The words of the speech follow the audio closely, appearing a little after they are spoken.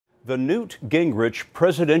The Newt Gingrich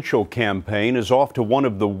presidential campaign is off to one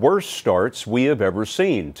of the worst starts we have ever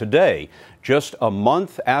seen. Today, just a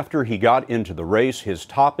month after he got into the race, his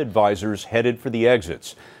top advisors headed for the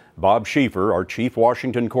exits. Bob Schieffer, our chief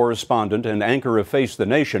Washington correspondent and anchor of Face the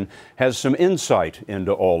Nation, has some insight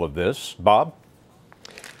into all of this. Bob?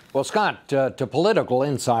 Well, Scott, to political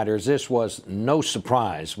insiders, this was no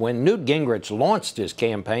surprise. When Newt Gingrich launched his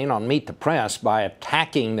campaign on Meet the Press by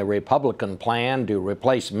attacking the Republican plan to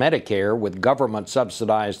replace Medicare with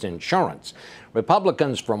government-subsidized insurance,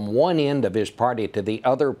 Republicans from one end of his party to the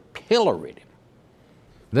other pilloried him.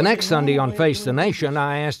 The next Sunday on Face the Nation,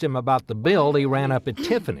 I asked him about the bill he ran up at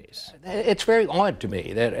Tiffany's. It's very odd to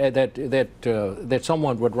me that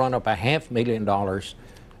someone would run up $500,000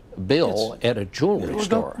 bill at a jewelry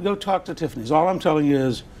store. Go talk to Tiffany's. All I'm telling you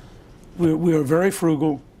is we are very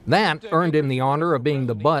frugal. That earned him the honor of being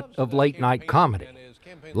the butt of late-night comedy.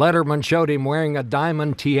 Letterman showed him wearing a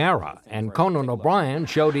diamond tiara, and Conan O'Brien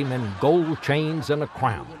showed him in gold chains and a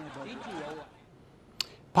crown.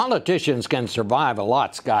 Politicians can survive a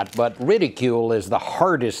lot, Scott, but ridicule is the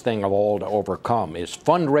hardest thing of all to overcome. His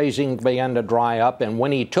fundraising began to dry up, and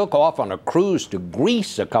when he took off on a cruise to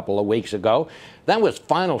Greece a couple of weeks ago, that was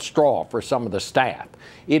final straw for some of the staff.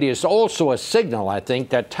 It is also a signal, I think,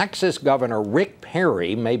 that Texas Governor Rick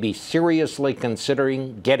Perry may be seriously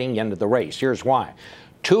considering getting into the race. Here's why.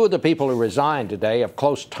 Two of the people who resigned today have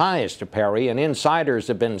close ties to Perry, and insiders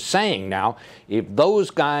have been saying now, if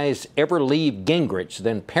those guys ever leave Gingrich,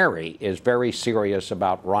 then Perry is very serious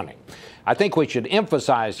about running. I think we should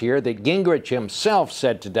emphasize here that Gingrich himself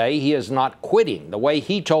said today he is not quitting. The way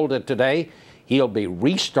he told it today, he'll be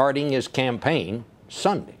restarting his campaign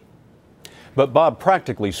Sunday. But Bob,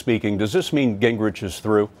 practically speaking, does this mean Gingrich is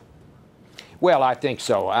through? Well, I think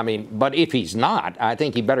so. I mean, but if he's not, I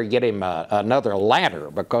think he better get him another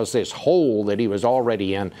ladder, because this hole that he was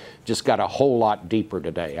already in just got a whole lot deeper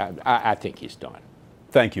today. I think he's done.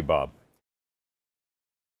 Thank you, Bob.